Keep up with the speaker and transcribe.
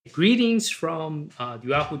Greetings from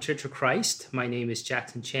the Oahu Church of Christ. My name is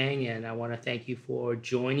Jackson Chang, and I want to thank you for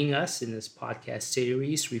joining us in this podcast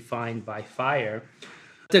series, Refined by Fire.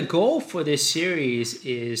 The goal for this series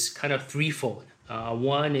is kind of threefold.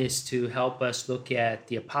 One is to help us look at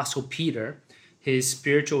the Apostle Peter, his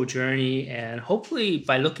spiritual journey, and hopefully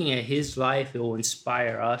by looking at his life, it will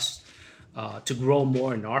inspire us to grow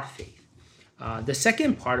more in our faith. The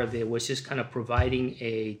second part of it was just kind of providing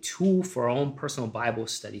a tool for our own personal Bible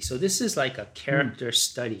study. So this is like a character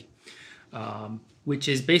study, which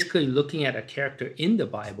is basically looking at a character in the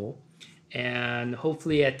Bible. And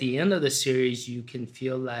hopefully at the end of the series, you can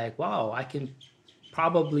feel like, wow, I can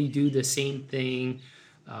probably do the same thing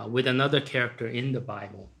with another character in the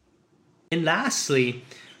Bible. And lastly,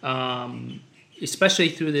 especially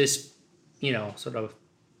through this, sort of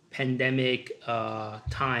pandemic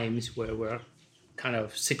times where we're kind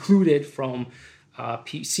of secluded from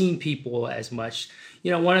seeing people as much.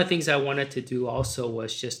 One of the things I wanted to do also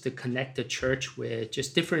was just to connect the church with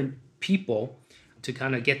just different people to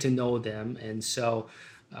kind of get to know them. And so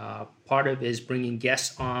part of it is bringing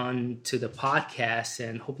guests on to the podcast,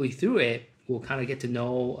 and hopefully through it, we'll kind of get to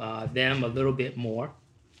know them a little bit more.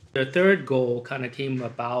 The third goal kind of came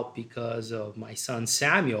about because of my son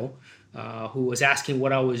Samuel, who was asking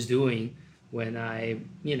what I was doing when I,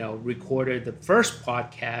 recorded the first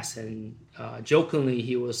podcast, and jokingly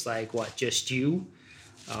he was like, "What, just you?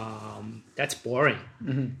 That's boring."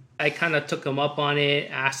 Mm-hmm. I kind of took him up on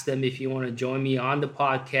it, asked them if you want to join me on the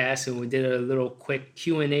podcast, and we did a little quick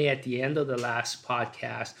Q&A at the end of the last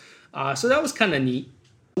podcast. So that was kind of neat.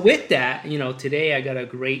 With that, today I got a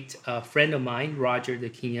great friend of mine, Roger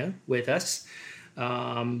Daquina, with us.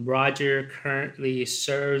 Roger currently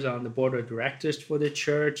serves on the board of directors for the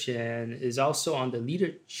church and is also on the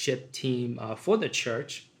leadership team for the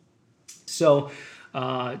church. So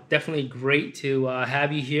definitely great to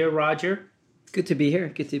have you here, Roger. Good to be here.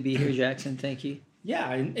 Good to be here, Jackson. Thank you.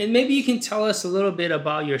 Yeah, and maybe you can tell us a little bit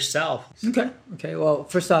about yourself. Okay. Well,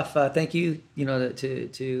 first off, thank you.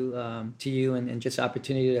 To you and just the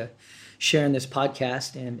opportunity to share in this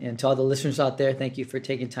podcast, and to all the listeners out there, thank you for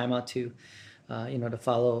taking time out to, to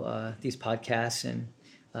follow these podcasts and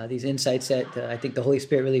these insights that I think the Holy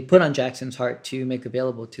Spirit really put on Jackson's heart to make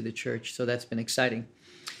available to the church. So that's been exciting.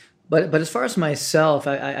 But as far as myself,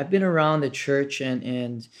 I've been around the church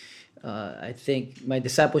and I think my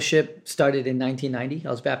discipleship started in 1990.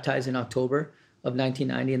 I was baptized in October of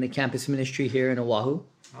 1990 in the campus ministry here in Oahu.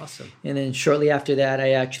 Awesome. And then shortly after that,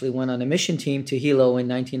 I actually went on a mission team to Hilo in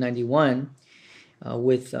 1991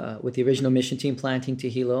 with the original mission team planting to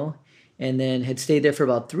Hilo, and then had stayed there for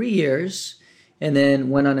about 3 years, and then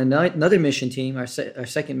went on another mission team, our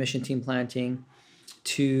second mission team planting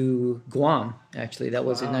to Guam. Actually, that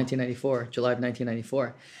was in 1994, July of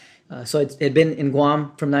 1994. So it had been in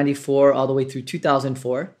Guam from 94 all the way through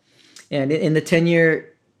 2004. And in the 10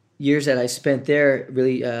 years that I spent there,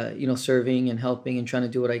 really, serving and helping and trying to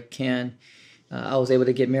do what I can, I was able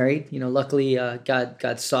to get married. Luckily,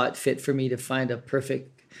 God saw it fit for me to find a perfect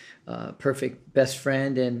best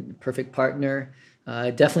friend and perfect partner.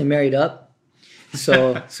 Definitely married up.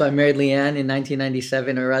 So I married Leanne in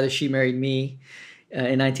 1997, or rather she married me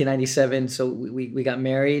in 1997. So we got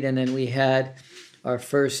married, and then we had our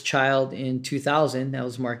first child in 2000. That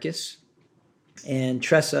was Marcus. And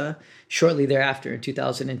Tressa, shortly thereafter in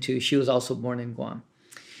 2002, she was also born in Guam.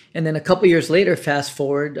 And then a couple years later, fast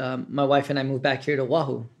forward, my wife and I moved back here to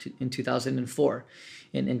Oahu in 2004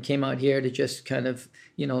 and came out here to just kind of,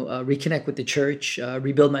 reconnect with the church,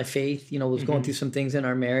 rebuild my faith. Was going through some things in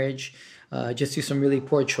our marriage, just through some really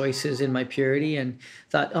poor choices in my purity, and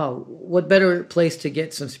thought, oh, what better place to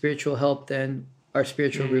get some spiritual help than our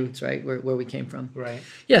spiritual roots, right, where we came from. Right.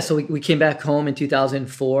 Yeah, so we came back home in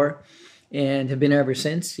 2004 and have been ever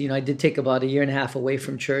since. I did take about 1.5 years away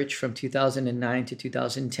from church from 2009 to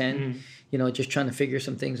 2010, just trying to figure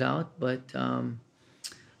some things out.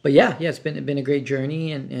 But yeah, it's been a great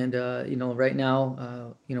journey, and right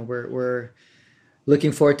now, we're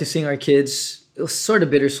looking forward to seeing our kids. It was sort of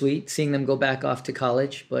bittersweet seeing them go back off to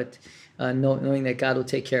college, but knowing that God will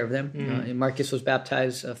take care of them. And Marcus was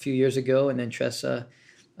baptized a few years ago, and then Tressa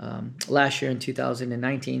last year in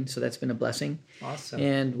 2019. So that's been a blessing. Awesome.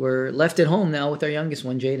 And we're left at home now with our youngest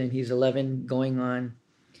one, Jaden. He's 11, going on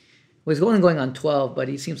 12, but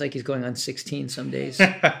he seems like he's going on 16 some days.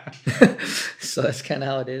 So that's kind of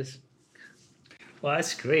how it is. Well,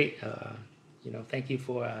 that's great. Thank you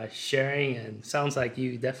for sharing. And sounds like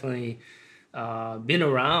you definitely been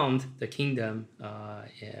around the kingdom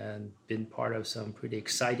and been part of some pretty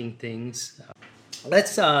exciting things.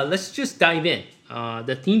 let's just dive in.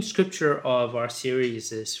 The theme scripture of our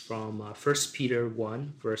series is from 1 Peter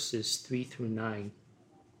 1, verses 3 through 9.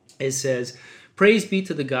 It says, "Praise be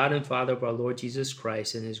to the God and Father of our Lord Jesus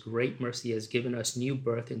Christ. In his great mercy has given us new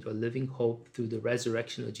birth into a living hope through the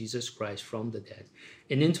resurrection of Jesus Christ from the dead,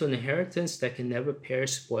 and into an inheritance that can never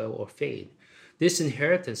perish, spoil, or fade. This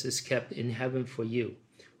inheritance is kept in heaven for you,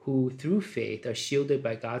 who through faith are shielded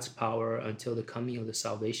by God's power until the coming of the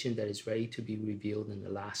salvation that is ready to be revealed in the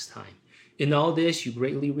last time. In all this you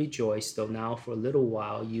greatly rejoice, though now for a little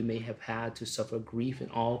while you may have had to suffer grief in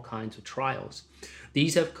all kinds of trials.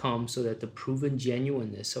 These have come so that the proven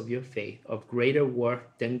genuineness of your faith, of greater worth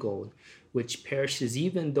than gold, which perishes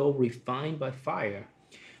even though refined by fire,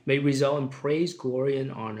 may result in praise, glory,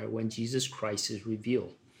 and honor when Jesus Christ is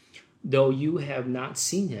revealed. Though you have not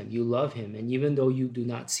seen him, you love him, and even though you do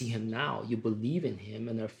not see him now, you believe in him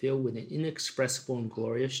and are filled with an inexpressible and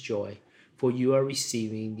glorious joy, for you are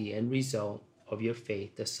receiving the end result of your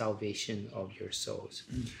faith, the salvation of your souls."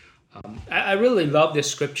 I really love this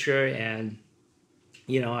scripture, and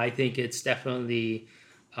I think it's definitely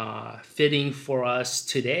fitting for us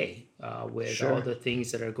today with Sure. all the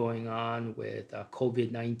things that are going on with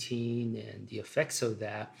COVID-19 and the effects of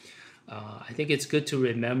that. I think it's good to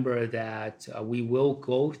remember that we will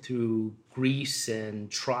go through griefs and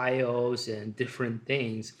trials and different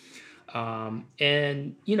things.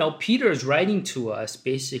 Peter is writing to us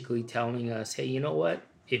basically telling us, hey, you know what?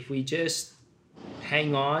 If we just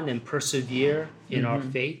hang on and persevere in our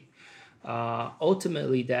faith,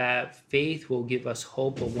 ultimately that faith will give us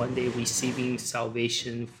hope of one day receiving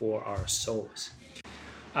salvation for our souls.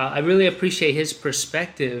 I really appreciate his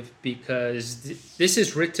perspective because this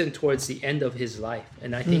is written towards the end of his life.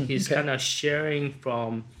 And I think he's kind of sharing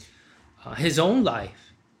from his own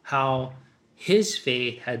life how his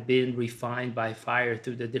faith had been refined by fire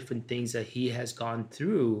through the different things that he has gone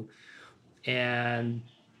through. And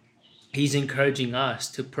he's encouraging us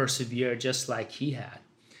to persevere just like he had.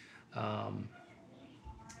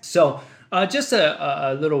 Just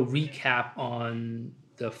a little recap on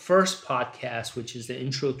the first podcast, which is the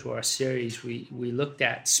intro to our series. We looked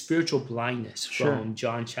at spiritual blindness from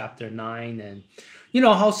John chapter 9, and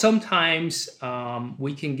how sometimes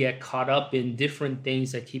we can get caught up in different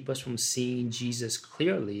things that keep us from seeing Jesus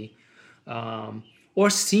clearly,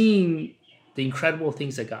 or seeing the incredible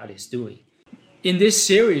things that God is doing. In this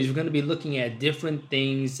series, we're going to be looking at different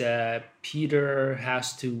things that Peter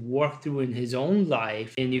has to work through in his own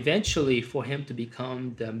life, and eventually for him to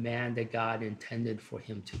become the man that God intended for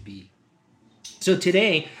him to be. So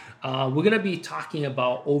today, we're going to be talking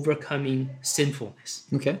about overcoming sinfulness.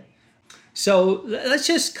 Okay. So let's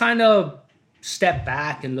just kind of step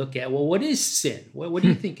back and look at, well, what is sin? What do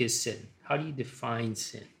you think is sin? How do you define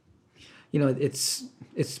sin? It's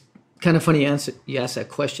kind of funny you asked that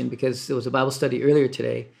question, because there was a Bible study earlier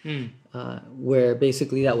today where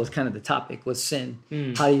basically that was kind of the topic, was sin.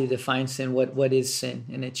 How do you define sin? What is sin?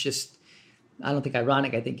 And it's just, I don't think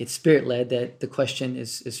ironic. I think it's spirit-led that the question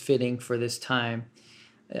is fitting for this time.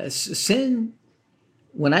 Sin,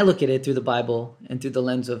 when I look at it through the Bible and through the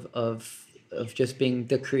lens of just being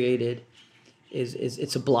the created,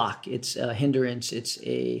 it's a block. It's a hindrance. It's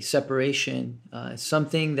a separation.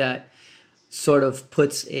 Something that sort of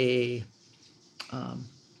puts a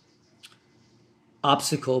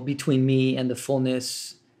obstacle between me and the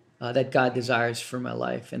fullness that God desires for my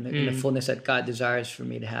life, and the fullness that God desires for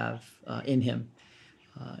me to have in him.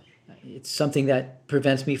 It's something that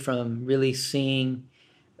prevents me from really seeing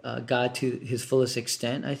God to his fullest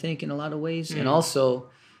extent, I think, in a lot of ways. And also,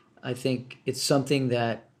 I think it's something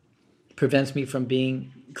that prevents me from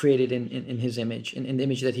being created in his image, in the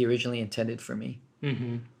image that he originally intended for me.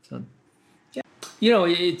 Mm-hmm. So,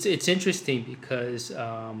 it's interesting because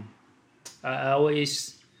I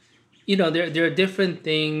always, there are different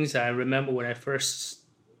things. I remember when I first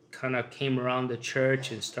kind of came around the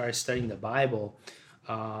church and started studying the Bible.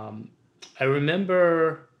 I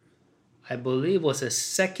remember, I believe it was the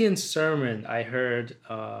second sermon I heard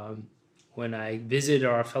when I visited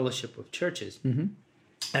our fellowship of churches. mm-hmm.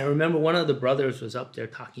 I remember one of the brothers was up there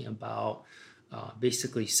talking about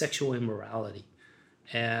basically sexual immorality.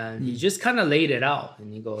 And he just kind of laid it out,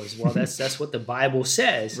 and he goes, well, that's what the Bible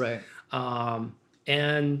says. Right.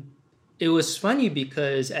 And it was funny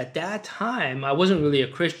because at that time, I wasn't really a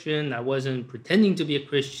Christian. I wasn't pretending to be a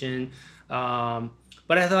Christian. But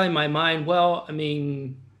I thought in my mind, well, I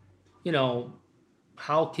mean, why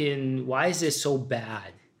is this so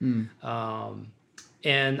bad?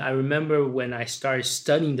 And I remember when I started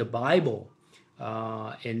studying the Bible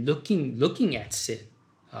and looking at sin,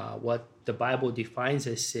 what the Bible defines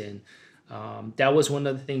as sin, That was one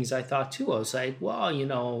of the things I thought too. I was like,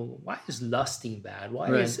 well, why is lusting bad?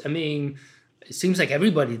 It seems like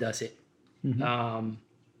everybody does it. And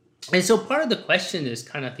so part of the question is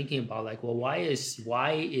kind of thinking about like, well, why is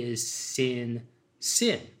sin?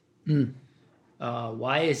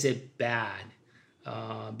 Why is it bad?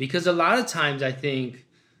 Because a lot of times I think,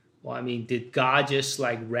 did God just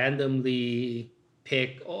like randomly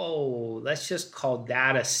pick, let's just call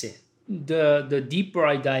that a sin? The deeper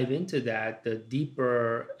I dive into that, the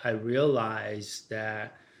deeper I realize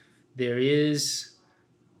that there is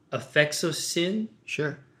effects of sin.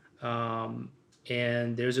 Sure.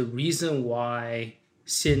 And there's a reason why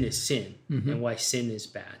sin is sin and why sin is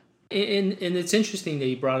bad. And it's interesting that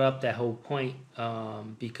you brought up that whole point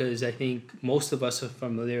because I think most of us are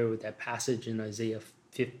familiar with that passage in Isaiah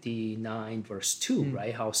 59 verse 2,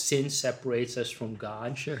 right? How sin separates us from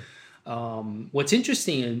God. Sure. What's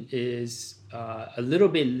interesting is a little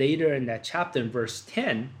bit later in that chapter, in verse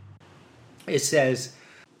 10, it says,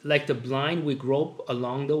 like the blind we grope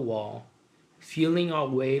along the wall, feeling our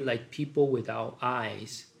way like people without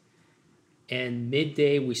eyes, and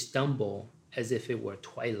midday we stumble as if it were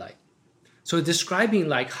twilight. So describing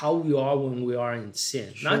like how we are when we are in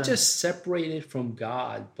sin, Sure. not just separated from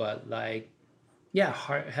God, but like,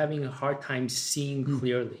 having a hard time seeing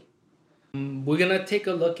clearly. We're going to take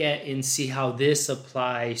a look at and see how this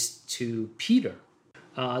applies to Peter.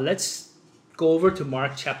 Let's go over to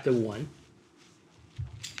Mark chapter 1.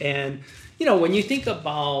 And, when you think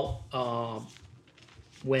about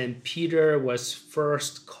when Peter was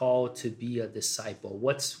first called to be a disciple,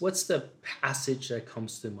 what's the passage that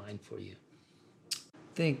comes to mind for you?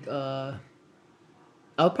 I think I'll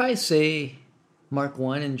probably say Mark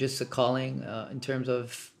 1 and just the calling in terms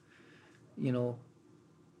of,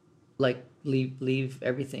 like leave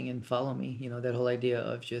everything and follow me. That whole idea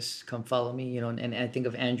of just come follow me, and I think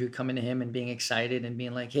of Andrew coming to him and being excited and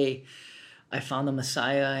being like, hey, I found the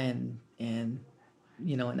Messiah and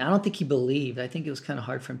I don't think he believed. I think it was kind of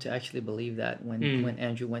hard for him to actually believe that when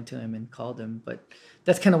Andrew went to him and called him. But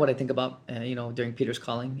that's kind of what I think about, during Peter's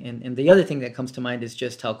calling. And the other thing that comes to mind is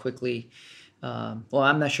just how quickly, I'm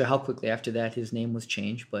not sure how quickly after that his name was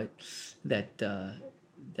changed, but that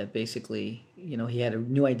basically, he had a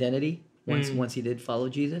new identity once he did follow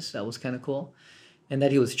Jesus. That was kind of cool. And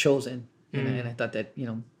that he was chosen. And I thought that,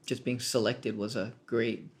 just being selected was a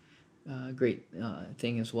great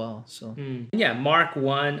thing as well. So Mark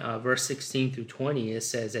 1 verse 16 through 20, it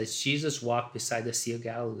says, as Jesus walked beside the Sea of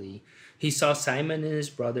Galilee, he saw Simon and his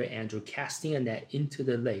brother Andrew casting a net into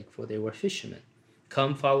the lake, for they were fishermen.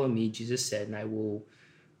 Come follow me, Jesus said, and I will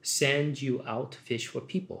send you out to fish for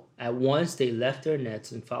people. At once they left their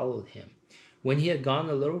nets and followed him. When he had gone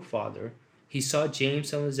a little farther, he saw James,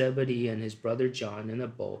 son of Zebedee, and his brother John in a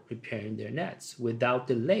boat preparing their nets. Without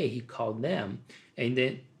delay he called them, and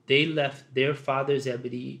then they left their father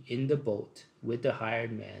Zebedee in the boat with the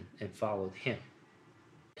hired man and followed him.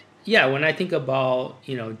 When I think about,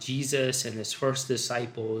 Jesus and his first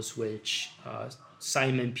disciples, which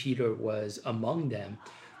Simon Peter was among them,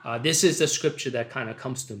 this is the scripture that kind of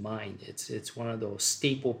comes to mind. It's one of those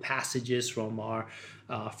staple passages from our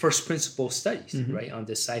first principle studies, right, on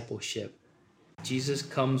discipleship. Jesus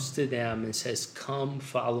comes to them and says, come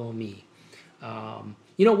follow me.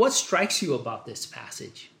 What strikes you about this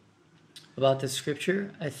passage? About the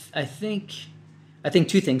scripture, I think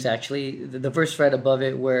two things actually. The verse right above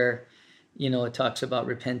it where, it talks about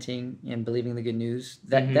repenting and believing the good news.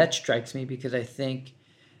 That strikes me because I think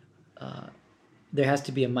there has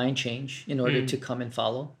to be a mind change in order to come and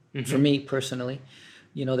follow. For me personally,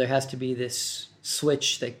 there has to be this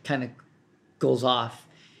switch that kind of goes off,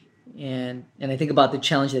 and I think about the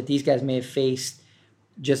challenge that these guys may have faced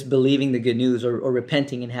just believing the good news or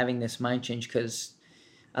repenting and having this mind change, because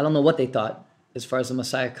I don't know what they thought as far as the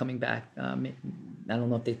Messiah coming back. I don't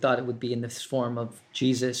know if they thought it would be in this form of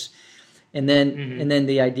Jesus. And then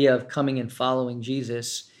the idea of coming and following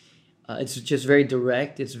Jesus, it's just very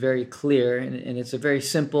direct. It's very clear. And it's a very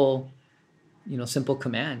simple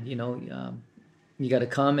command. You got to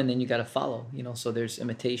come and then you got to follow. So there's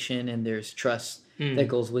imitation and there's trust that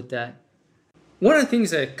goes with that. One of the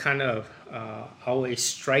things that kind of always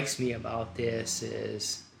strikes me about this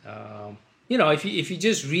is... if you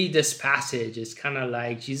just read this passage, it's kind of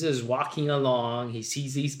like Jesus walking along, he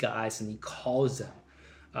sees these guys and he calls them,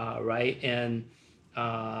 right? And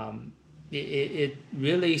it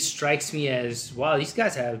really strikes me as, wow, these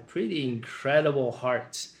guys have pretty incredible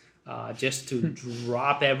hearts just to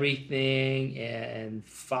drop everything and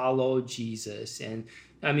follow Jesus. And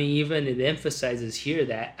even it emphasizes here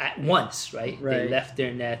that at once, right? They left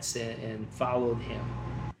their nets and followed him.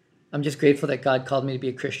 I'm just grateful that God called me to be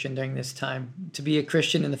a Christian during this time. To be a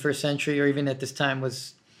Christian in the first century, or even at this time,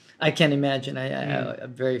 was, I can't imagine.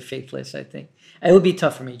 I'm very faithless, I think. It would be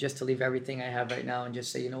tough for me just to leave everything I have right now and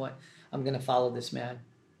just say, you know what, I'm going to follow this man.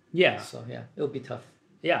 Yeah. So, yeah, it would be tough.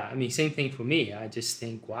 Yeah, I mean, same thing for me. I just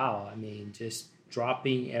think, wow, I mean, just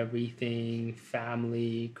dropping everything,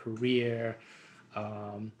 family, career.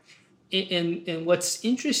 Um, and what's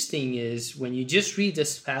interesting is when you just read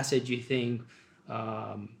this passage, you think,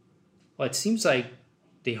 well, it seems like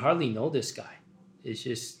they hardly know this guy. It's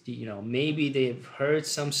just, maybe they've heard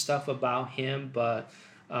some stuff about him, but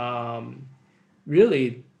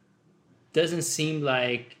really doesn't seem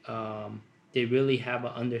like they really have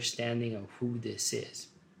an understanding of who this is.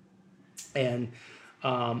 And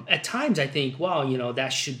at times I think, wow,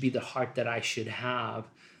 that should be the heart that I should have.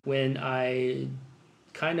 When I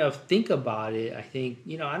kind of think about it, I think,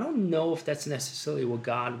 I don't know if that's necessarily what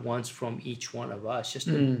God wants from each one of us, just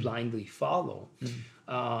to blindly follow.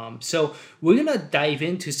 So we're going to dive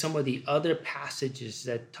into some of the other passages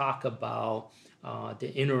that talk about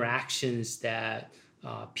the interactions that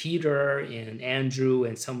Peter and Andrew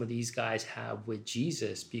and some of these guys have with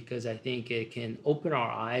Jesus, because I think it can open our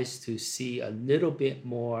eyes to see a little bit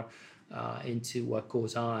more into what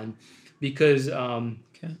goes on. Because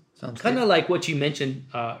kind of like what you mentioned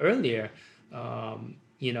earlier,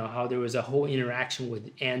 how there was a whole interaction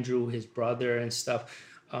with Andrew, his brother, and stuff.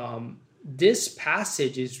 This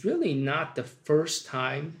passage is really not the first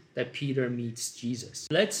time that Peter meets Jesus.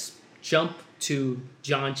 Let's jump to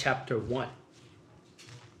John chapter 1.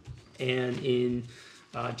 And in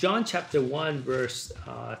John chapter 1, verse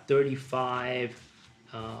 35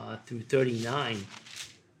 through 39,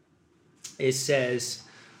 it says,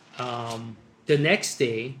 the next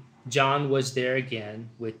day, John was there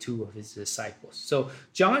again with two of his disciples. So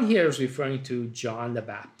John here is referring to John the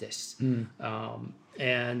Baptist.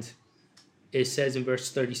 And it says in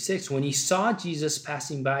verse 36, when he saw Jesus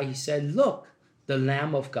passing by, he said, "Look, the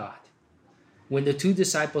Lamb of God." When the two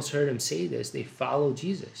disciples heard him say this, they followed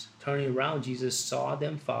Jesus. Turning around, Jesus saw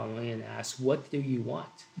them following and asked, "What do you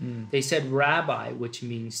want?" They said, "Rabbi," which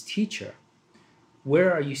means teacher,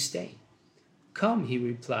 "where are you staying?" "Come," he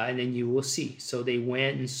replied, "and you will see." So they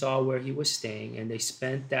went and saw where he was staying, and they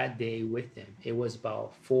spent that day with him. It was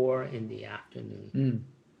about 4 p.m.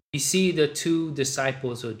 You see the two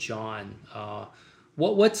disciples of John.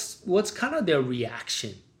 What's kind of their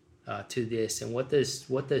reaction to this, and what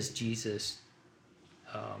does Jesus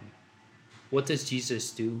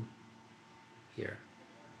do here?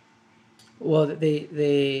 Well,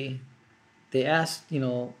 they asked,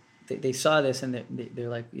 they saw this, and they're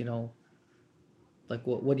like, like,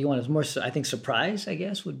 what do you want? It's more, I think, surprise, I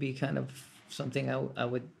guess, would be kind of something I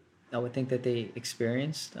would think that they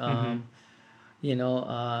experienced.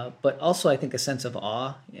 But also I think a sense of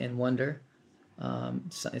awe and wonder.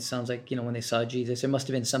 It sounds like, when they saw Jesus, there must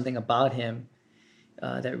have been something about him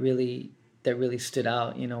that really stood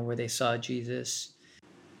out, where they saw Jesus.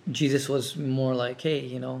 Jesus was more like,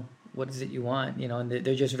 hey, what is it you want? And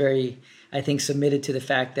they're just very, I think, submitted to the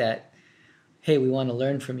fact that, hey, we want to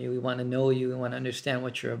learn from you. We want to know you. We want to understand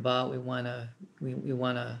what you're about. We want to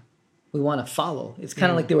follow. It's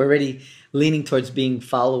kind of like they were already leaning towards being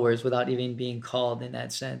followers without even being called in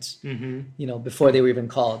that sense. Before they were even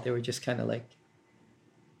called, they were just kind of like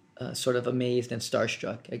sort of amazed and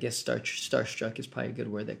starstruck. I guess starstruck is probably a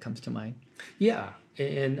good word that comes to mind. Yeah,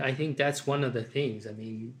 and I think that's one of the things. I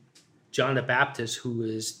mean, John the Baptist, who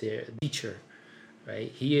is their teacher,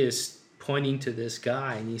 right? He is pointing to this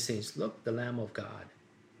guy, and he says, "Look, the Lamb of God."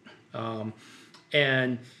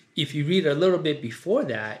 And if you read a little bit before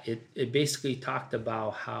that, it basically talked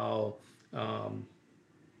about how,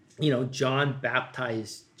 John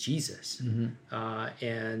baptized Jesus.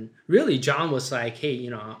 And really, John was like, hey,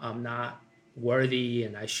 I'm not worthy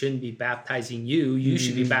and I shouldn't be baptizing you. You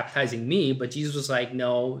should be baptizing me. But Jesus was like,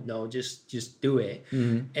 no, just do it.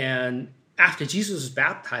 And after Jesus was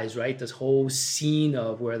baptized, right, this whole scene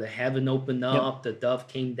of where the heaven opened up, the dove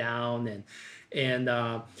came down, and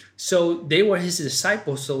so they were his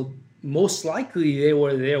disciples. So most likely they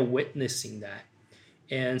were there witnessing that.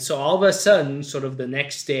 And so all of a sudden, sort of the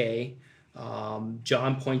next day,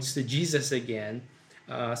 John points to Jesus again.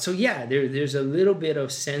 So yeah, there's a little bit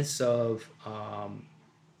of sense of,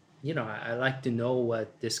 I like to know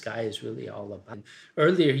what this guy is really all about.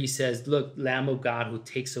 Earlier he says, "Look, Lamb of God who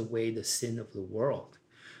takes away the sin of the world."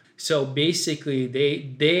 So basically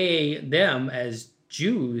them as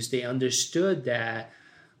Jews, they understood that,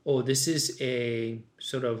 this is a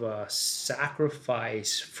sort of a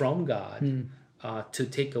sacrifice from God to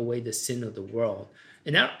take away the sin of the world.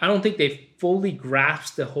 And I don't think they fully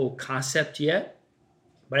grasped the whole concept yet,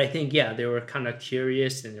 But I think, yeah, they were kind of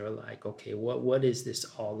curious and they were like, okay, what is this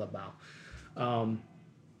all about?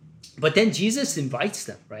 But then Jesus invites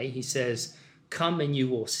them, right? He says, come and you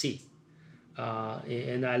will see.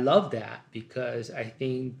 And I love that because I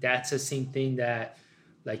think that's the same thing that,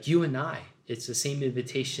 like you and I, it's the same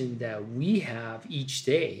invitation that we have each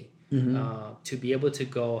day to be able to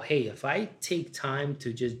go, hey, if I take time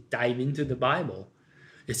to just dive into the Bible,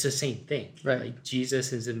 it's the same thing. Right. Like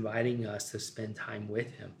Jesus is inviting us to spend time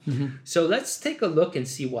with him. So let's take a look and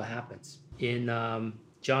see what happens. In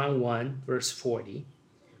John 1, verse 40,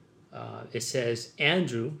 it says,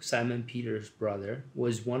 Andrew, Simon Peter's brother,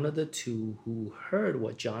 was one of the two who heard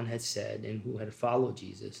what John had said and who had followed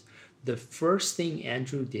Jesus. The first thing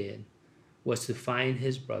Andrew did was to find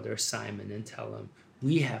his brother Simon and tell him,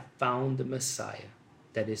 we have found the Messiah,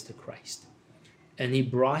 that is the Christ. And he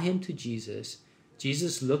brought him to Jesus.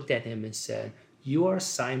 Jesus looked at him and said, you are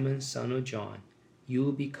Simon, son of John. You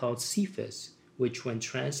will be called Cephas, which when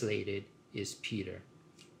translated is Peter.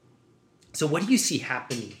 So what do you see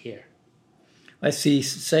happening here? I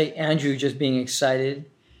say Andrew just being excited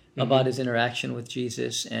about his interaction with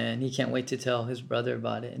Jesus, and he can't wait to tell his brother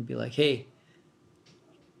about it and be like, hey,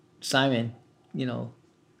 Simon,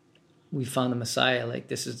 we found the Messiah. Like,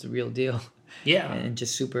 this is the real deal. Yeah. And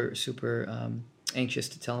just super, super anxious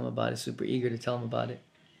to tell him about it, super eager to tell him about it.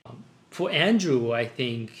 For Andrew, I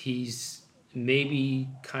think he's maybe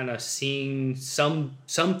kind of seeing some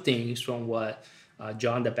things from what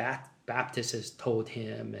John the Baptist has told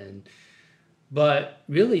him, but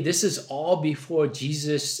really this is all before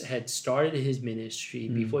Jesus had started his ministry,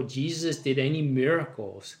 before Jesus did any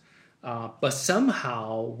miracles. But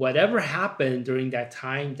somehow, whatever happened during that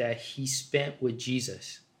time that he spent with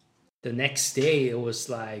Jesus, the next day it was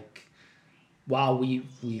like, wow,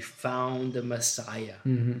 we found the Messiah.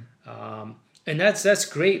 And that's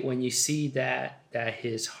great when you see that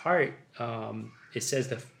his heart, it says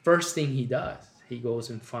the first thing he does, he goes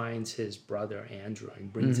and finds his brother Andrew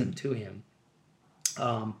and brings him to him.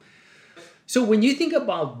 So when you think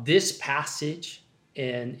about this passage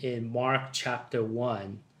in Mark chapter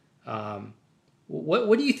 1,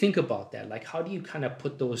 what do you think about that? Like, how do you kind of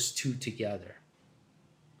put those two together?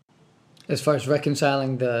 As far as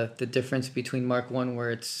reconciling the difference between Mark 1,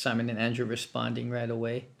 where it's Simon and Andrew responding right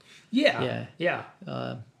away. Yeah.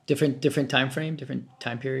 Different time frame, different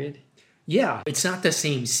time period. Yeah, it's not the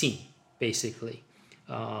same scene, basically.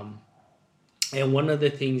 And one of the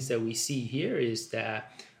things that we see here is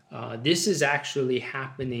that this is actually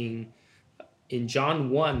happening in John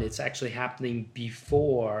 1. It's actually happening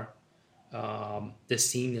before the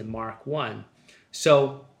scene in Mark 1.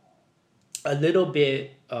 So a little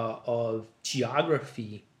bit of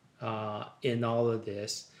geography in all of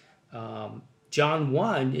this. John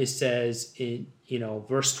 1, it says in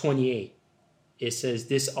verse 28, it says,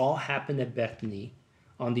 this all happened at Bethany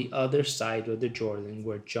on the other side of the Jordan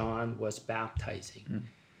where John was baptizing.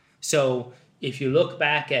 So if you look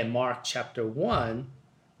back at Mark chapter 1,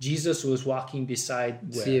 Jesus was walking beside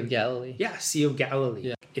where? Sea of Galilee. Yeah, Sea of Galilee.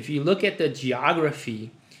 Yeah. If you look at the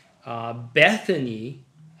geography, Bethany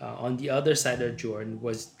on the other side of Jordan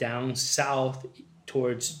was down south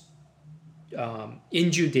towards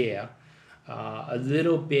in Judea, a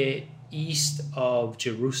little bit east of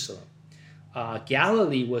Jerusalem.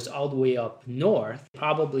 Galilee was all the way up north,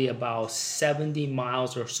 probably about 70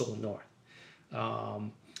 miles or so north.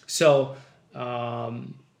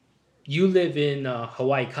 You live in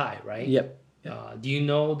Hawaii Kai, right? Yep. Do you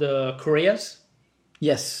know the Correas?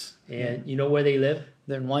 Yes. And you know where they live?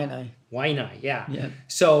 They're in Waianae. Waianae, yeah.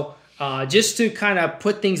 So just to kind of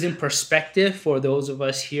put things in perspective for those of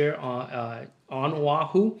us here on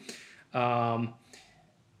Oahu,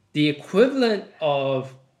 the equivalent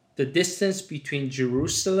of the distance between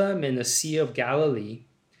Jerusalem and the Sea of Galilee,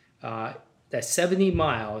 that 70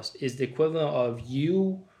 miles is the equivalent of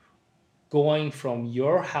you going from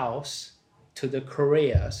your house to the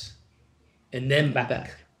Correas and then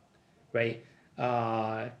back. Right?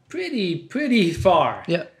 Pretty far.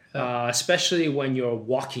 Yeah. Especially when you're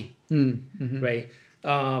walking. Right?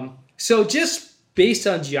 So just based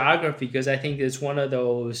on geography, because I think it's one of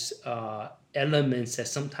those elements that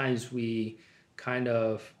sometimes we kind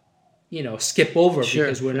of skip over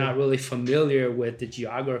because we're not really familiar with the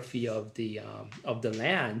geography of the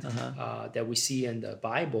land that we see in the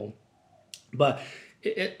Bible. But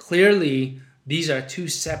clearly, these are two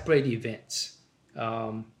separate events.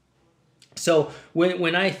 So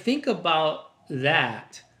when I think about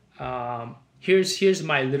that, here's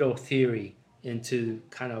my little theory into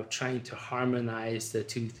kind of trying to harmonize the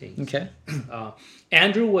two things. Okay.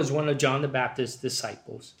 Andrew was one of John the Baptist's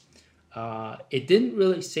disciples. It didn't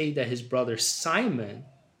really say that his brother Simon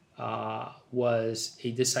was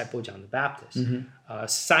a disciple of John the Baptist.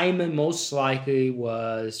 Simon most likely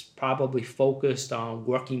was probably focused on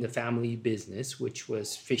working the family business, which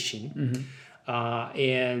was fishing,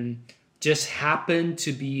 and just happened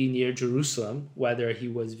to be near Jerusalem, whether he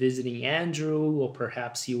was visiting Andrew or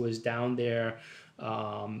perhaps he was down there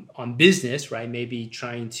on business, right? Maybe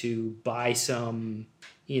trying to buy some,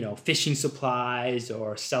 fishing supplies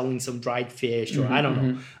or selling some dried fish, or I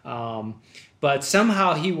don't know. But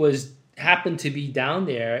somehow he happened to be down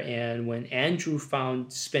there, and when Andrew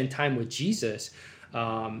spent time with Jesus,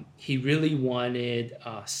 he really wanted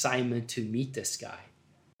Simon to meet this guy.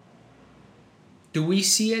 Do we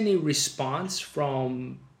see any response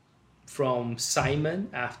from Simon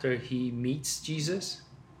after he meets Jesus?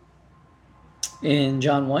 In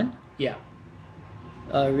John 1? Yeah.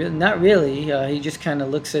 Not really. He just kind of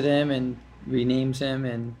looks at him and renames him,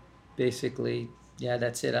 and basically, yeah,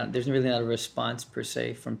 that's it. There's really not a response per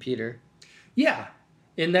se from Peter. Yeah,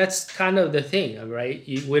 and that's kind of the thing, right?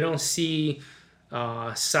 We don't see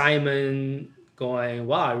Simon going,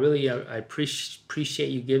 wow, I appreciate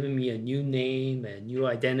you giving me a new name and new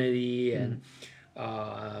identity, and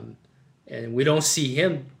we don't see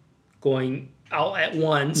him going out at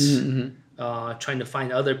once, trying to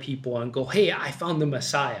find other people and go, hey, I found the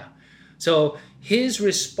Messiah. So his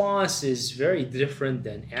response is very different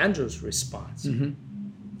than Andrew's response.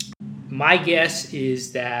 My guess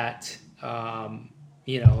is that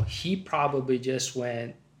he probably just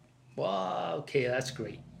went, well, okay, that's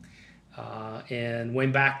great. And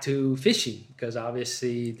went back to fishing, because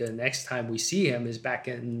obviously the next time we see him is back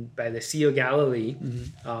by the Sea of Galilee,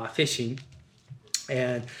 fishing.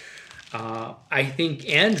 And I think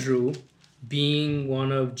Andrew, being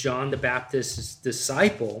one of John the Baptist's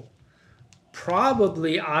disciple,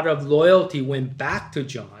 probably out of loyalty went back to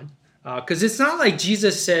John, because it's not like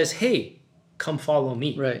Jesus says, hey, come follow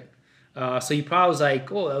me. Right. So he probably was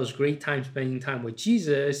like, oh, that was a great time spending time with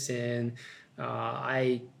Jesus, and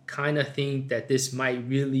I kind of think that this might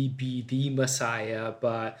really be the Messiah,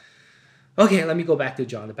 but okay, let me go back to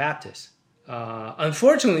John the Baptist.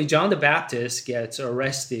 Unfortunately, John the Baptist gets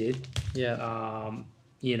arrested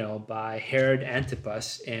by Herod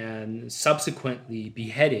Antipas and subsequently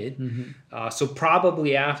beheaded. So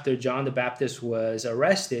probably after John the Baptist was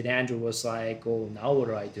arrested, Andrew was like, oh, now what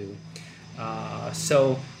do I do?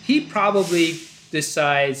 So he probably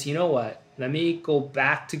decides, you know what, let me go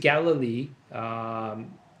back to Galilee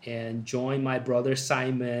and join my brother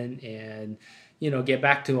Simon and, get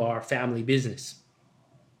back to our family business.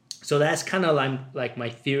 So that's kind of like my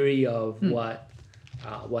theory of what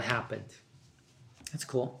happened. That's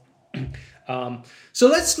cool. So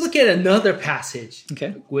let's look at another passage,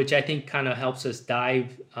 okay, which I think kind of helps us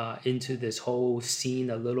dive into this whole scene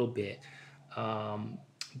a little bit.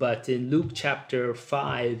 But in Luke chapter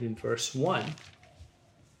 5 in verse 1,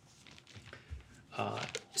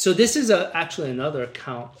 so this is actually another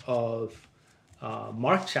account of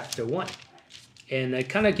Mark chapter 1. And it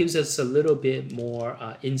kind of gives us a little bit more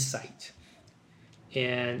insight.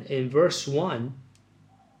 And in verse 1,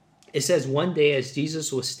 it says, one day as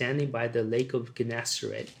Jesus was standing by the lake of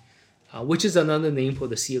Gennesaret, which is another name for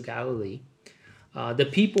the Sea of Galilee, the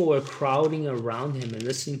people were crowding around him and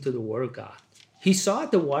listening to the word of God. He saw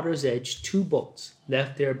at the water's edge 2 boats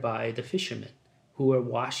left there by the fishermen who were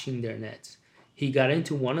washing their nets. He got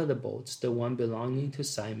into one of the boats, the one belonging to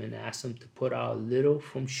Simon, and asked him to put out a little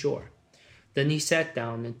from shore. Then he sat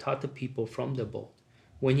down and taught the people from the boat.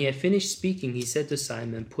 When he had finished speaking, he said to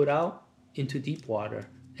Simon, put out into deep water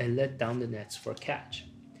and let down the nets for a catch.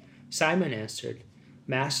 Simon answered,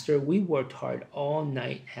 Master, we worked hard all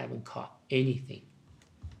night, haven't caught anything.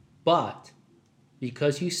 But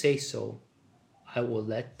because you say so, I will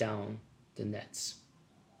let down the nets.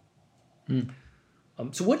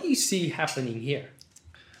 So what do you see happening here?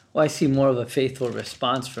 Well, I see more of a faithful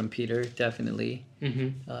response from Peter, definitely.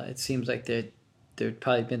 It seems like there'd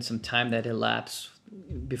probably been some time that elapsed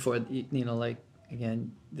before,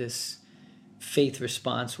 again, this faith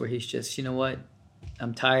response where he's just, you know what,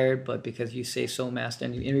 I'm tired, but because you say so, Master,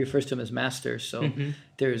 and he refers to him as Master, so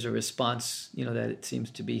there's a response, that it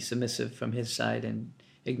seems to be submissive from his side and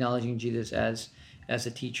acknowledging Jesus as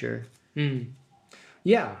a teacher.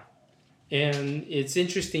 Yeah, and it's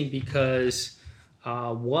interesting because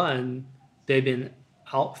one, they've been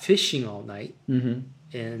out fishing all night,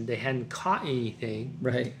 and they hadn't caught anything,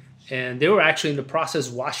 right? And they were actually in the process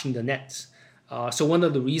of washing the nets. So one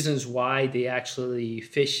of the reasons why they actually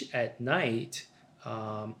fish at night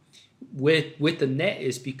with the net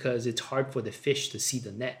is because it's hard for the fish to see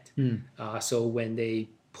the net. So when they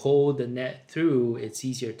pull the net through, it's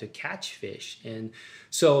easier to catch fish. And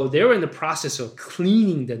so they were in the process of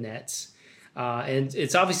cleaning the nets, and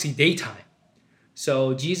it's obviously daytime.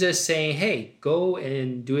 So Jesus saying, hey, go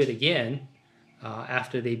and do it again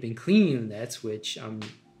after they've been cleaning the nets, which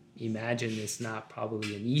imagine is not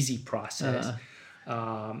probably an easy process.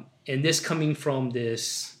 And this coming from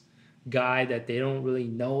this guy that they don't really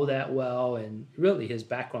know that well, and really his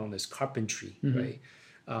background is carpentry, right?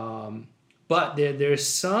 But there's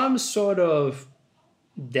some sort of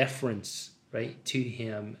deference, right, to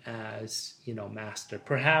him as, master,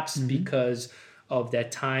 perhaps because of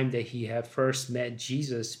that time that he had first met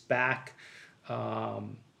Jesus back,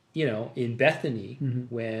 in Bethany,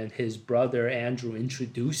 when his brother Andrew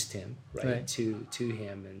introduced him, right. to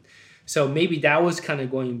him. And so maybe that was kind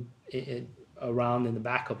of going around in the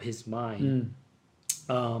back of his mind.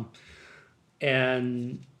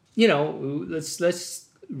 And, let's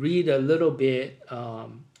read a little bit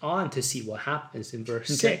on to see what happens in verse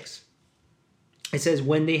 6. It says,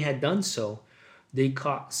 when they had done so, they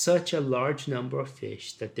caught such a large number of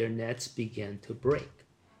fish that their nets began to break.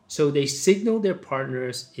 So they signaled their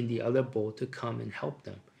partners in the other boat to come and help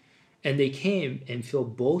them. And they came and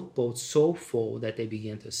filled both boats so full that they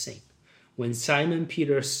began to sink. When Simon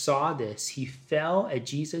Peter saw this, he fell at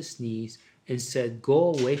Jesus' knees and said,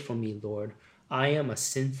 go away from me, Lord. I am a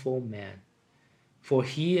sinful man. For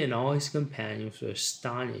he and all his companions were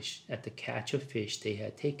astonished at the catch of fish they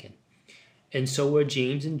had taken. And so were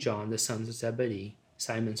James and John, the sons of Zebedee,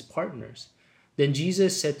 Simon's partners. Then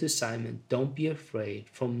Jesus said to Simon, don't be afraid.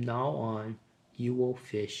 From now on, you will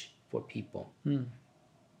fish for people.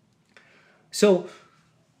 So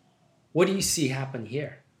what do you see happen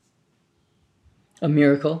here? A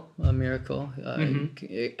miracle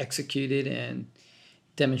executed and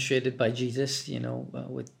demonstrated by Jesus,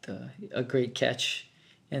 with a great catch.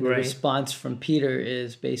 And the response from Peter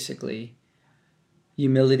is basically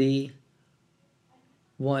humility,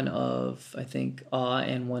 one of, I think, awe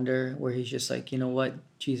and wonder, where he's just like, you know what,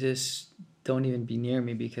 Jesus, don't even be near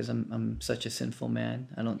me because I'm such a sinful man.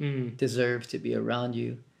 I don't deserve to be around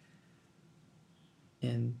you.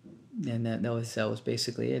 And that was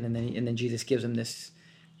basically it. And then Jesus gives him this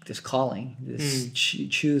calling, this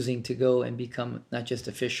choosing to go and become not just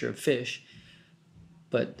a fisher of fish,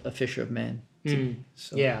 but a fisher of men.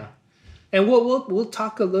 So. Yeah, and we'll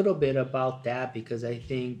talk a little bit about that, because I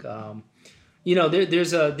think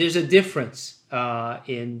there's a difference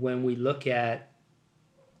in when we look at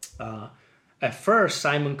first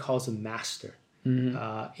Simon calls him master.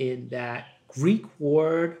 In that Greek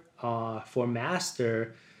word for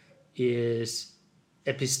master is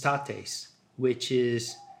epistates, which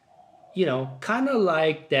is kind of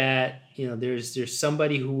like that. There's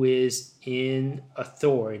somebody who is in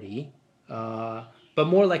authority, but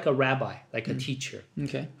more like a rabbi, like a teacher.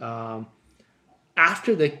 Okay.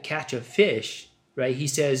 After the catch of fish, right, he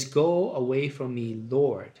says, go away from me,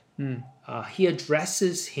 Lord. He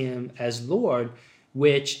addresses him as Lord,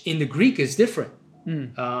 which in the Greek is different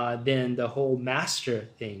than the whole master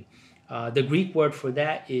thing. The Greek word for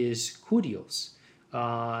that is kurios,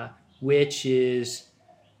 which is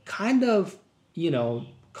kind of,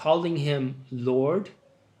 calling him Lord,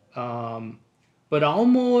 but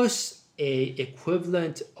almost a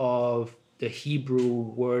equivalent of the Hebrew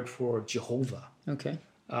word for Jehovah. Okay.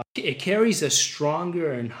 It carries a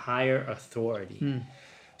stronger and higher authority.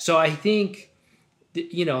 So I think,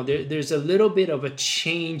 there's a little bit of a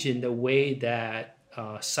change in the way that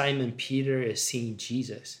Simon Peter is seeing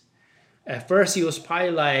Jesus. At first, he was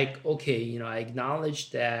probably like, okay, I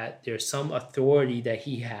acknowledge that there's some authority that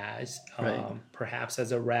he has, perhaps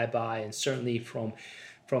as a rabbi, and certainly from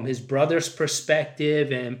his brother's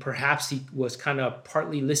perspective, and perhaps he was kind of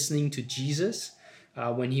partly listening to Jesus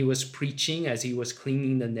when he was preaching as he was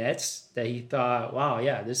cleaning the nets, that he thought, wow,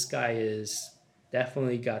 yeah, this guy is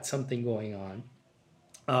definitely got something going on.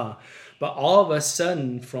 But all of a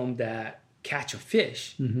sudden, from that catch of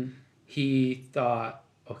fish, he thought,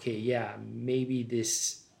 okay, yeah, maybe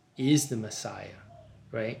this is the Messiah,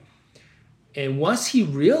 right? And once he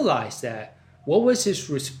realized that, what was his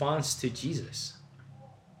response to Jesus?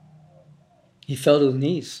 He fell to his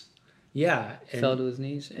knees. Yeah. Fell to his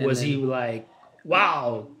knees. Was he like,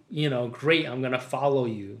 wow, great, I'm going to follow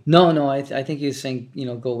you? No, I think he was saying,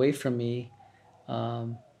 go away from me.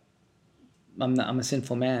 I'm a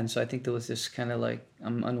sinful man. So I think there was this kind of like,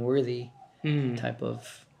 I'm unworthy type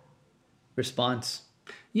of response.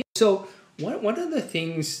 Yeah. So one of the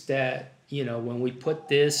things that, when we put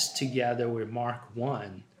this together with Mark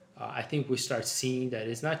 1, I think we start seeing that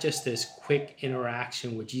it's not just this quick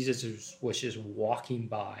interaction where Jesus was just walking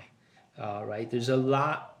by, right? There's a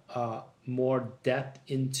lot more depth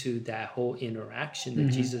into that whole interaction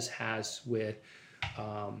that Jesus has with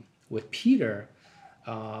Peter,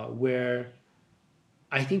 where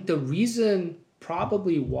I think the reason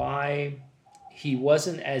probably why he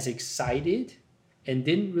wasn't as excited and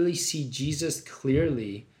didn't really see Jesus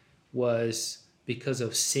clearly was because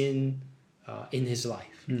of sin in his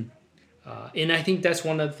life. And I think that's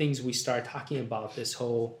one of the things we start talking about this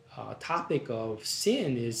whole topic of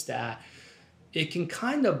sin, is that it can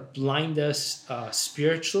kind of blind us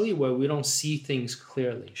spiritually, where we don't see things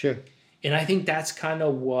clearly. Sure. And I think that's kind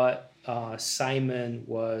of what Simon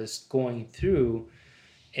was going through.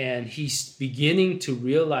 And he's beginning to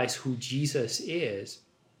realize who Jesus is.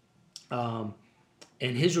 And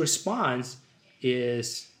his response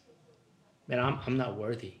is, man, I'm not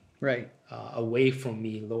worthy. Right. Away from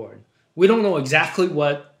me, Lord. We don't know exactly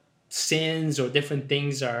what sins or different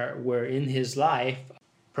things were in his life.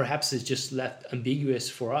 Perhaps it's just left ambiguous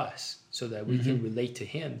for us so that we can relate to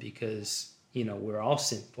him, because, we're all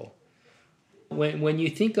sinful. When you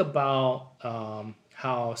think about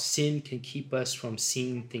how sin can keep us from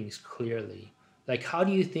seeing things clearly, like, how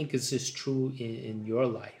do you think is this true in your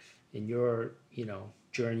life, in your,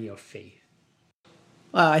 journey of faith?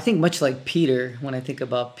 I think much like Peter, when I think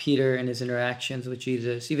about Peter and his interactions with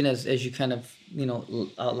Jesus, even as you kind of,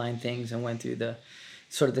 outlined things and went through the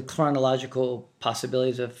sort of the chronological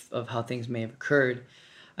possibilities of how things may have occurred,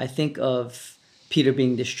 I think of Peter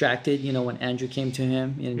being distracted, when Andrew came to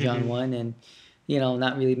him in John 1 and,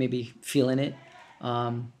 not really maybe feeling it,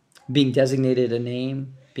 being designated a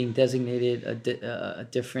name, being designated a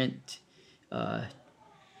different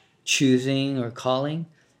choosing or calling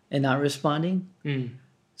and not responding.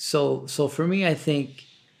 So for me, I think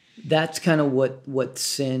that's kind of what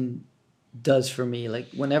sin does for me. Like,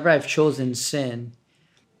 whenever I've chosen sin,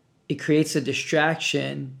 it creates a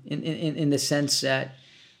distraction in the sense that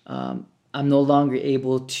I'm no longer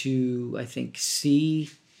able to, I think, see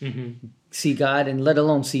God, and let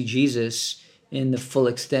alone see Jesus in the full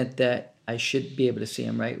extent that I should be able to see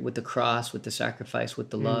him, right? With the cross, with the sacrifice, with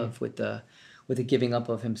the love, with the giving up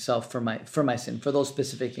of himself for my sin, for those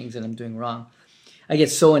specific things that I'm doing wrong. I get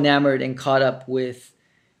so enamored and caught up with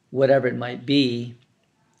whatever it might be,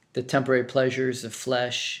 the temporary pleasures, the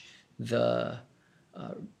flesh, the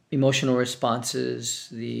emotional responses,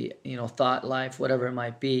 the thought life, whatever it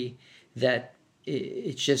might be, that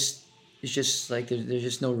it's just like there's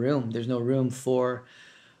just no room. There's no room for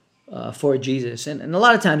Jesus, and a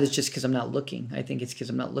lot of times it's just because I'm not looking. I think it's because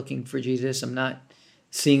I'm not looking for Jesus. I'm not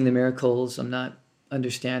seeing the miracles. I'm not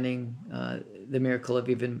understanding the miracle of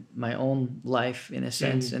even my own life, in a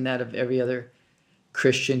sense, and that of every other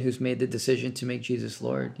Christian who's made the decision to make Jesus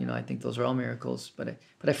Lord. I think those are all miracles, but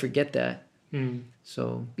I forget that.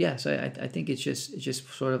 So I think it's just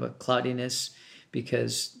sort of a cloudiness,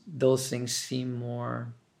 because those things seem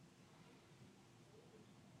more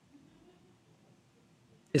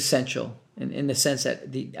essential in the sense that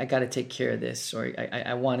I got to take care of this, or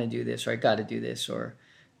I want to do this, or I got to do this, or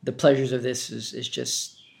the pleasures of this is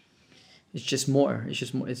just more.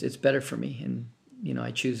 It's better for me, and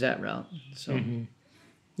I choose that route. So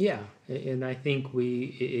yeah, and I think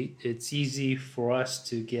it's easy for us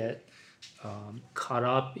to get caught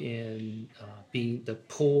up in being the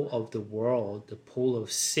pull of the world, the pull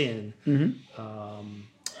of sin.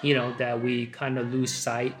 That we kind of lose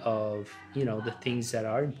sight of the things that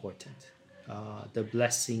are important. The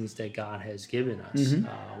blessings that God has given us,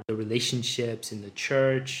 the relationships in the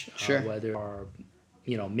church, whether our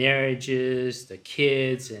marriages, the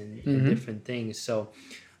kids, and different things. So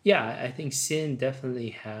I think sin definitely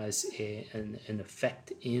has an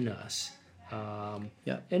effect in us, and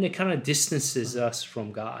it kind of distances us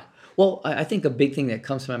from God. Well, I think a big thing that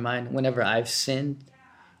comes to my mind whenever I've sinned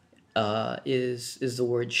is the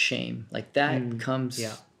word shame. Like, that comes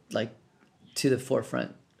like to the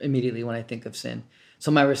forefront immediately when I think of sin. So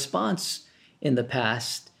my response in the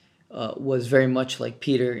past was very much like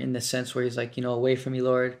Peter, in the sense where he's like, away from me,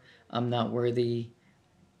 Lord, I'm not worthy,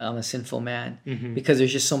 I'm a sinful man, because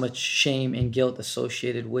there's just so much shame and guilt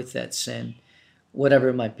associated with that sin, whatever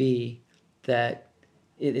it might be, that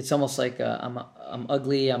it's almost like I'm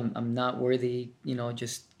ugly, I'm not worthy,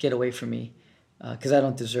 just get away from me, because I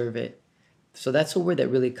don't deserve it. So that's a word that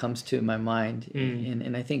really comes to my mind,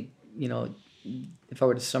 and I think if I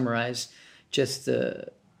were to summarize just the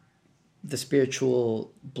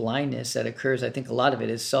spiritual blindness that occurs, I think a lot of it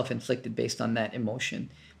is self-inflicted based on that emotion,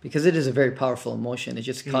 because it is a very powerful emotion. It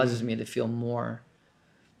just causes me to feel more,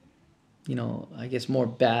 I guess, more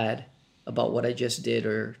bad about what I just did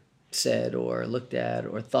or said or looked at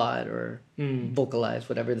or thought or vocalized,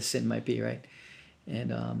 whatever the sin might be, right?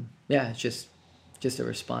 And it's just a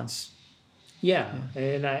response Yeah,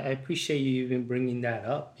 and I appreciate you even bringing that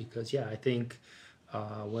up because, yeah, I think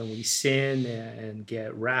when we sin and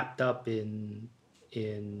get wrapped up in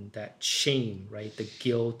that shame, right, the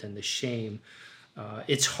guilt and the shame,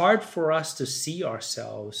 it's hard for us to see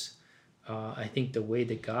ourselves. I think the way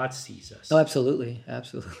that God sees Oh, us. absolutely,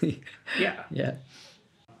 absolutely. Yeah, Yeah.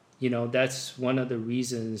 that's one of the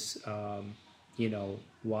reasons,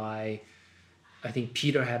 why I think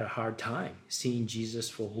Peter had a hard time seeing Jesus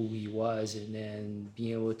for who he was, and then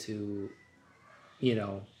being able to, you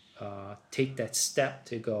know, take that step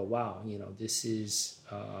to go, wow, this is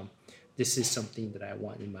something that I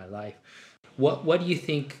want in my life. What do you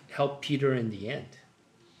think helped Peter in the end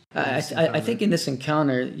in this I think encounter? in this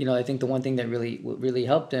encounter, I think the one thing that really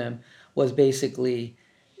helped him was basically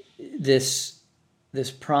this this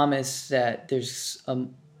promise that there's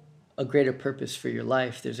a greater purpose for your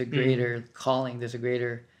life. There's a Mm-hmm. greater calling. There's a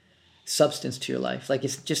greater substance to your life. Like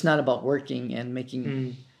it's just not about working and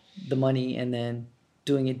making the money and then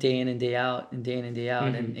doing it day in and day out and day in and day out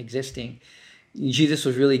Mm-hmm. and existing. Jesus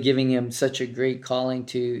was really giving him such a great calling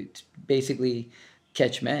to basically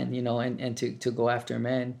catch men, and to go after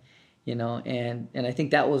men, and I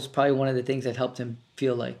think that was probably one of the things that helped him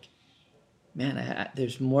feel like, man,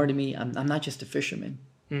 there's more to me. I'm not just a fisherman.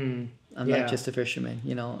 Mm-hmm. I'm not Yeah. just a fisherman.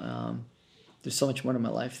 There's so much more to my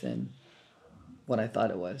life than what I thought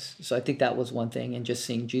it was. So I think that was one thing, and just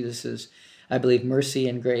seeing Jesus's, I believe, mercy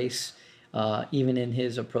and grace, even in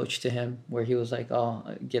his approach to him, where he was like, "Oh,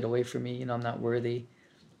 get away from me! I'm not worthy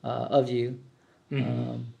of you,"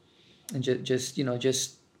 Mm-hmm. and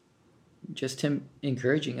just him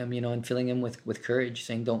encouraging him, and filling him with courage,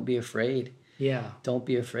 saying, "Don't be afraid. Yeah. Don't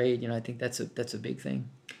be afraid." I think that's a big thing.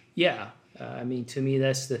 Yeah. I mean, to me,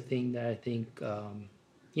 that's the thing that I think,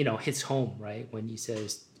 hits home, right? When he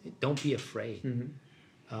says, don't be afraid.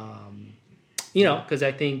 Um, because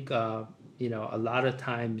I think, a lot of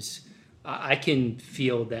times I can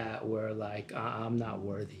feel that where like I'm not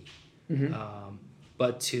worthy. Mm-hmm. Um,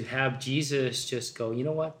 but to have Jesus just go, you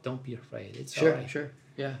know what? Don't be afraid. It's all Sure, right. sure,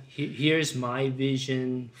 yeah. Here's my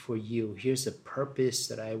vision for you. Here's the purpose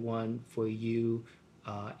that I want for you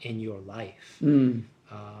in your life. Mm,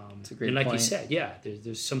 it's a And great like you point. said, yeah,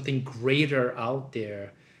 there's something greater out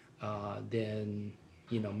there than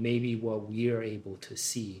maybe what we are able to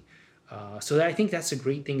see. So I think that's a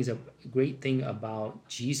great thing. Is a great thing about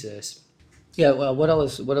Jesus. Yeah, well, what I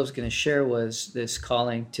was going to share was this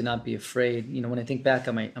calling to not be afraid. When I think back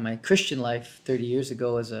on my Christian life 30 years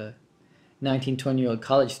ago as a 19, 20-year-old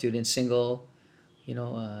college student, single, you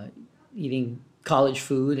know, uh, eating college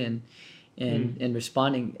food and Mm, and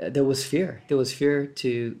responding, there was fear. There was fear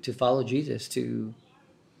to follow Jesus, to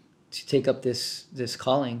take up this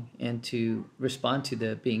calling and to respond to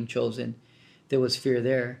the being chosen. There was fear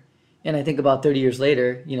there, and I think about 30 years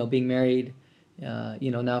later, being married,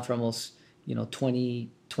 now for almost 20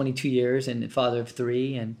 22 years, and father of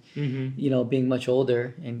three, and mm-hmm, being much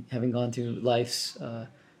older and having gone through life's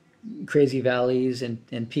crazy valleys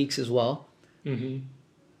and peaks as well. mm-hmm,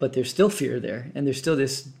 But there's still fear there, and there's still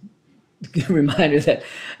this reminder that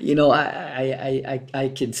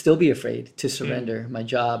I can still be afraid to mm. surrender my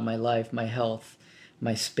job, my life, my health,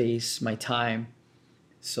 my space, my time.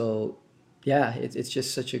 So yeah, it's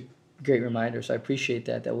just such a great reminder. So I appreciate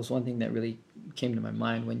that. That was one thing that really came to my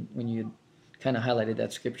mind when you kind of highlighted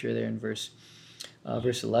that scripture there in verse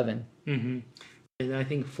 11. Mm-hmm. And I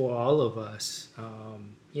think for all of us,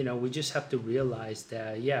 we just have to realize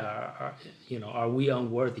that, yeah, are we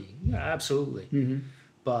unworthy? Yeah, absolutely. Mm-hmm.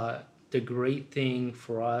 But the great thing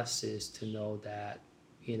for us is to know that,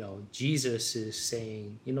 Jesus is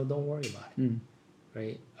saying, don't worry about it, Mm.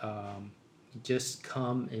 right? Just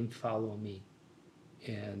come and follow me,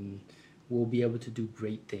 and we'll be able to do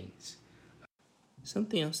great things.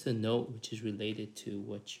 Something else to note, which is related to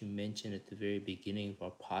what you mentioned at the very beginning of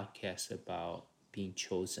our podcast about being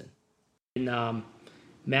chosen. In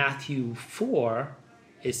Matthew 4,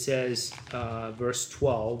 it says, verse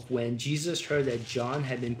 12, when Jesus heard that John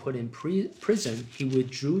had been put in prison, he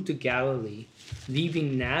withdrew to Galilee.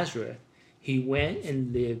 Leaving Nazareth, he went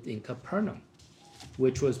and lived in Capernaum,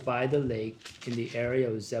 which was by the lake in the area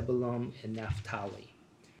of Zebulun and Naphtali.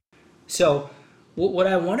 So, what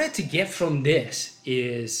I wanted to get from this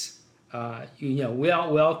is, we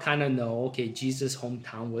all kind of know, okay, Jesus'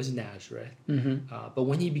 hometown was Nazareth. Mm-hmm. But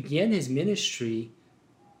when he began his ministry,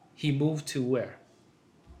 he moved to where?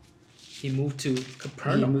 He moved to He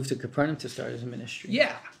Capernaum. moved to Capernaum to start his ministry.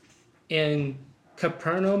 Yeah. And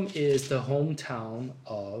Capernaum is the hometown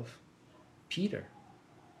of Peter.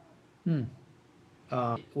 Hmm.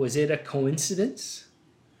 Was it a coincidence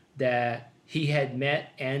that he had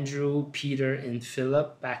met Andrew, Peter, and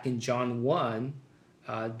Philip back in John 1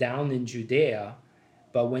 down in Judea.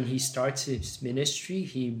 But when he starts his ministry,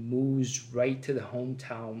 he moves right to the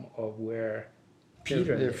hometown of where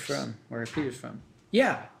Peter they're lives. from, where Peter's from.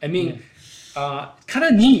 Yeah, I mean, kind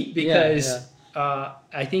of neat because Yeah.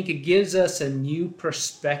 I think it gives us a new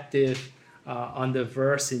perspective on the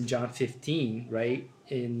verse in John 15, right?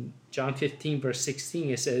 In John 15, verse 16,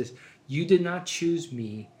 it says, "You did not choose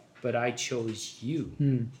me, but I chose you."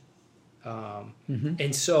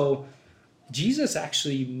 And so Jesus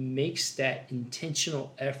actually makes that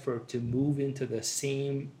intentional effort to move into the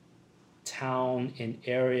same town and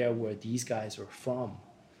area where these guys are from.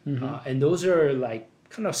 And those are like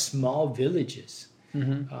kind of small villages.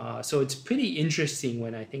 So it's pretty interesting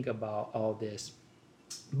when I think about all this.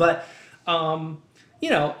 But,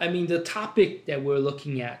 I mean, the topic that we're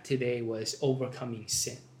looking at today was overcoming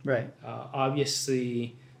sin. Right.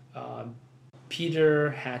 Obviously,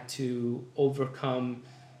 Peter had to overcome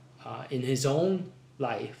in his own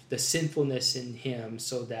life the sinfulness in him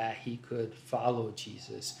so that he could follow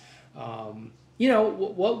Jesus.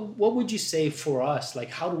 What would you say for us? Like,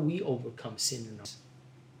 how do we overcome sin in us?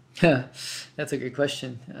 That's a good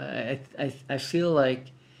question. I feel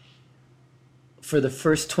like for the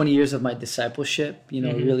first 20 years of my discipleship,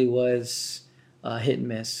 it really was hit and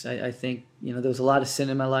miss. I think, there was a lot of sin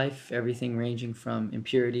in my life, everything ranging from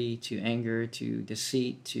impurity to anger to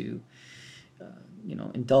deceit to,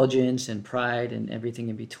 indulgence and pride and everything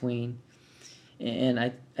in between. And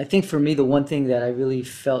I think for me, the one thing that I really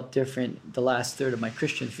felt different the last third of my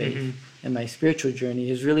Christian faith and my spiritual journey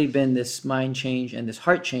has really been this mind change and this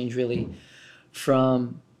heart change, really,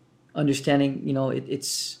 from understanding,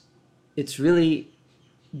 it's really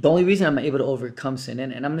the only reason I'm able to overcome sin.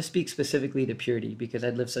 And I'm going to speak specifically to purity because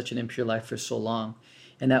I'd lived such an impure life for so long.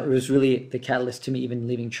 And that was really the catalyst to me even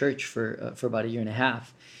leaving church for about a year and a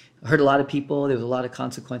half. I heard a lot of people. There was a lot of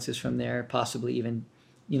consequences from there, possibly even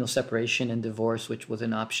separation and divorce, which was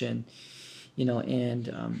an option,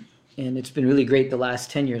 and it's been really great the last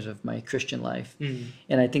 10 years of my Christian life.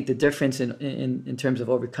 And I think the difference in terms of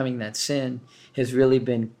overcoming that sin has really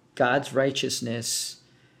been God's righteousness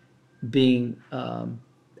being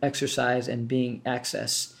exercised and being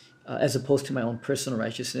accessed as opposed to my own personal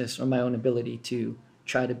righteousness or my own ability to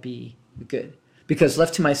try to be good. Because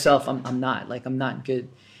left to myself, I'm not good.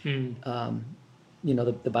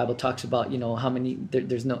 The Bible talks about, how many,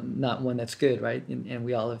 there's not one that's good, right? And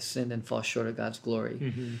we all have sinned and fall short of God's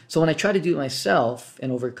glory. So when I try to do it myself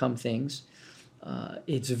and overcome things,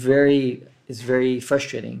 it's very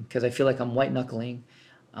frustrating because I feel like I'm white knuckling.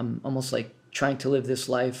 I'm almost like trying to live this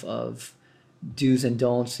life of do's and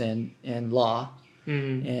don'ts and law.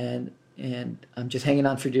 And I'm just hanging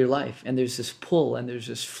on for dear life. And there's this pull and there's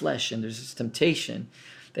this flesh and there's this temptation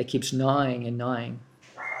that keeps gnawing and gnawing.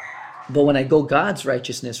 But when I go God's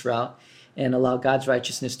righteousness route and allow God's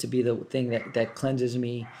righteousness to be the thing that cleanses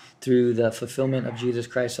me through the fulfillment of Jesus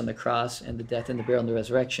Christ on the cross and the death and the burial and the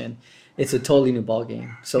resurrection, it's a totally new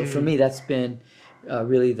ballgame. So for me, that's been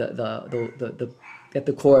really the at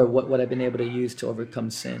the core of what I've been able to use to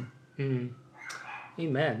overcome sin.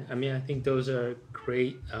 Amen. I mean, I think those are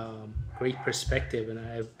great perspective, and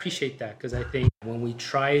I appreciate that because I think when we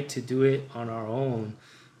try to do it on our own,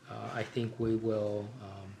 I think we will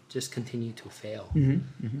just continue to fail.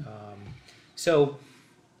 So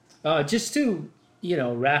just to,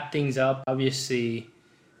 wrap things up, obviously,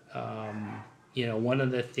 one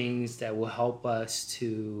of the things that will help us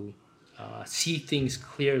to see things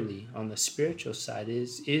clearly on the spiritual side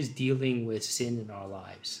is dealing with sin in our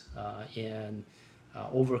lives and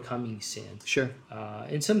overcoming sin. Sure.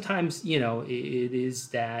 And sometimes, it is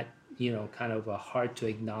that, kind of hard to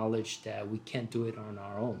acknowledge that we can't do it on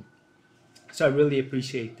our own. So I really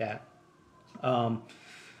appreciate that.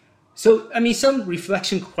 Some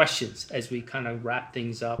reflection questions as we kind of wrap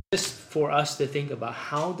things up, just for us to think about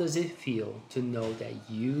how does it feel to know that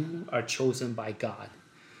you are chosen by God,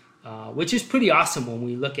 which is pretty awesome when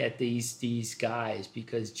we look at these guys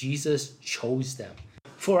because Jesus chose them.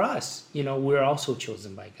 For us, we're also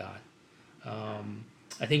chosen by God.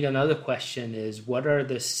 I think another question is, what are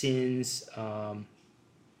the sins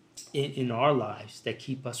in our lives that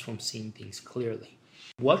keep us from seeing things clearly?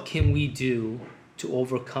 What can we do to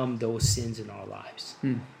overcome those sins in our lives?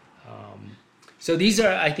 So these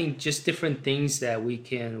are, I think, just different things that we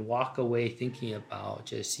can walk away thinking about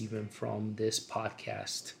just even from this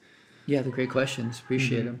podcast. Yeah, they're great questions.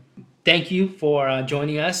 Appreciate them. Thank you for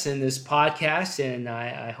joining us in this podcast, and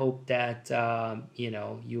I hope that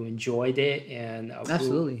you enjoyed it. And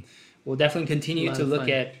absolutely, we'll definitely continue to look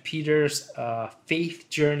at Peter's faith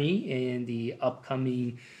journey in the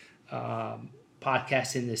upcoming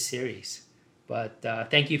podcast in this series. But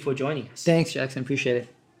thank you for joining us. Thanks, Jackson. Appreciate it.